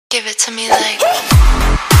Give it to me like.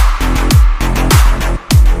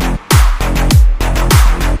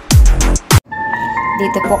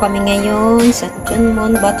 Dito po kami ngayon sa Tuen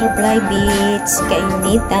Butterfly Beach,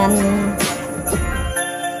 kainitan.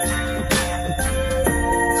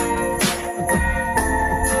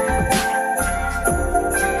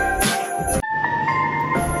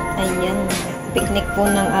 Ayan, picnic po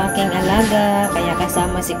ng aking alaga, kaya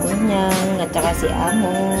kasama si Kunyang at saka si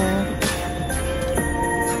Amo.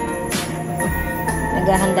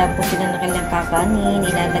 Naghahanda po sila ng kanilang kakanin,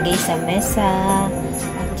 ilalagay sa mesa,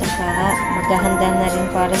 at saka maghahanda na rin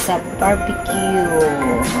para sa barbecue.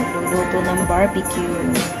 Magluluto ng barbecue.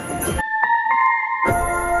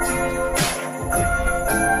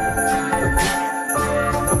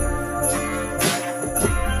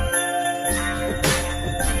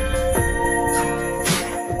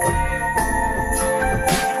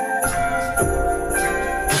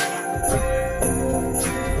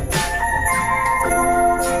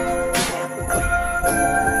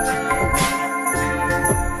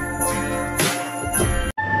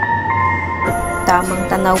 Tamang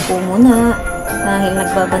tanaw po muna dahil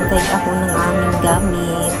nagbabantay ako ng aming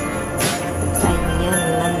gamit. Ayan,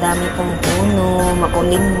 ang dami pong puno,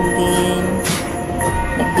 makulim din.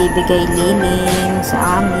 Nagbibigay lilim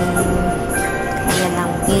sa amin. Ayan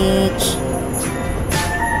ang beach.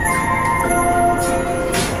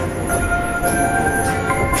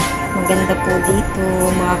 Maganda po dito,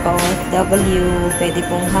 mga ka-OFW. Pwede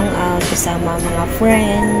pong hangout kasama mga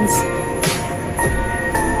friends.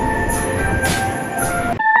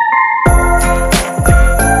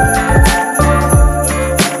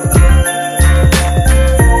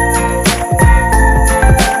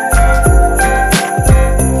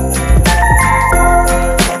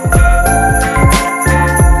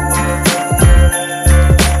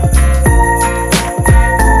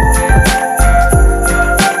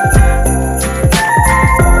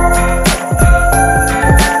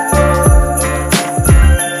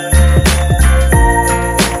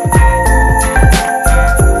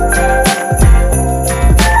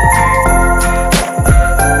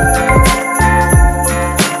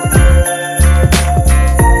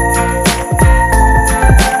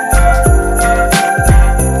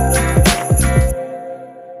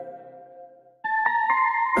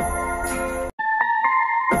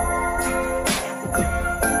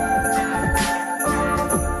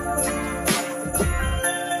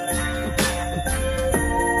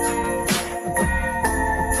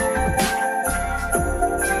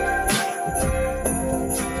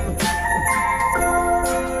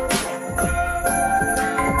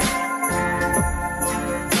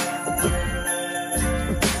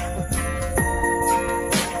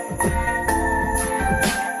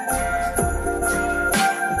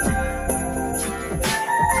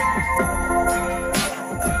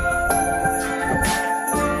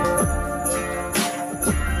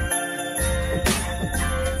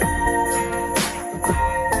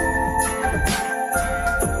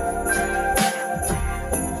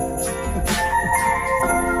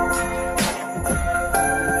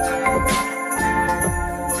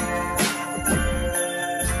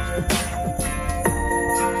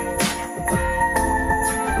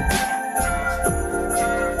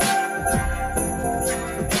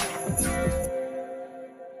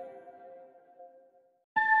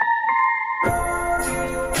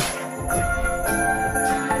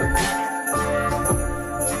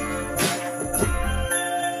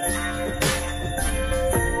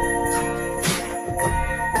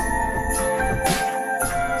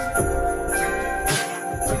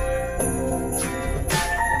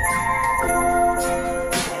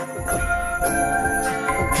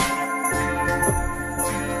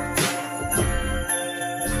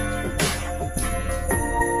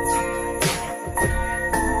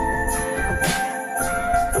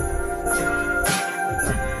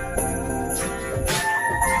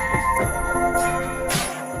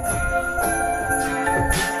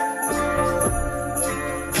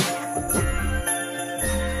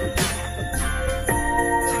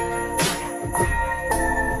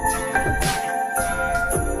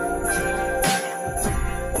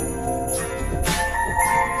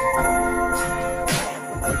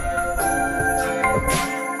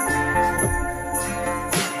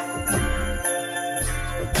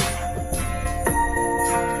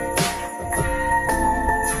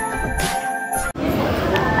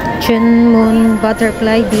 Tuen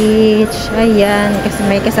Butterfly Beach. Ayan, kasi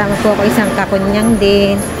may kasama po ako isang kakunyang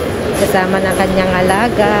din. Kasama ng kanyang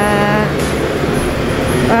alaga.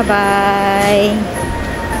 Bye-bye.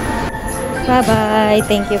 Bye-bye.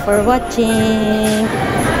 Thank you for watching.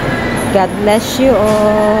 God bless you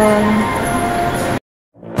all.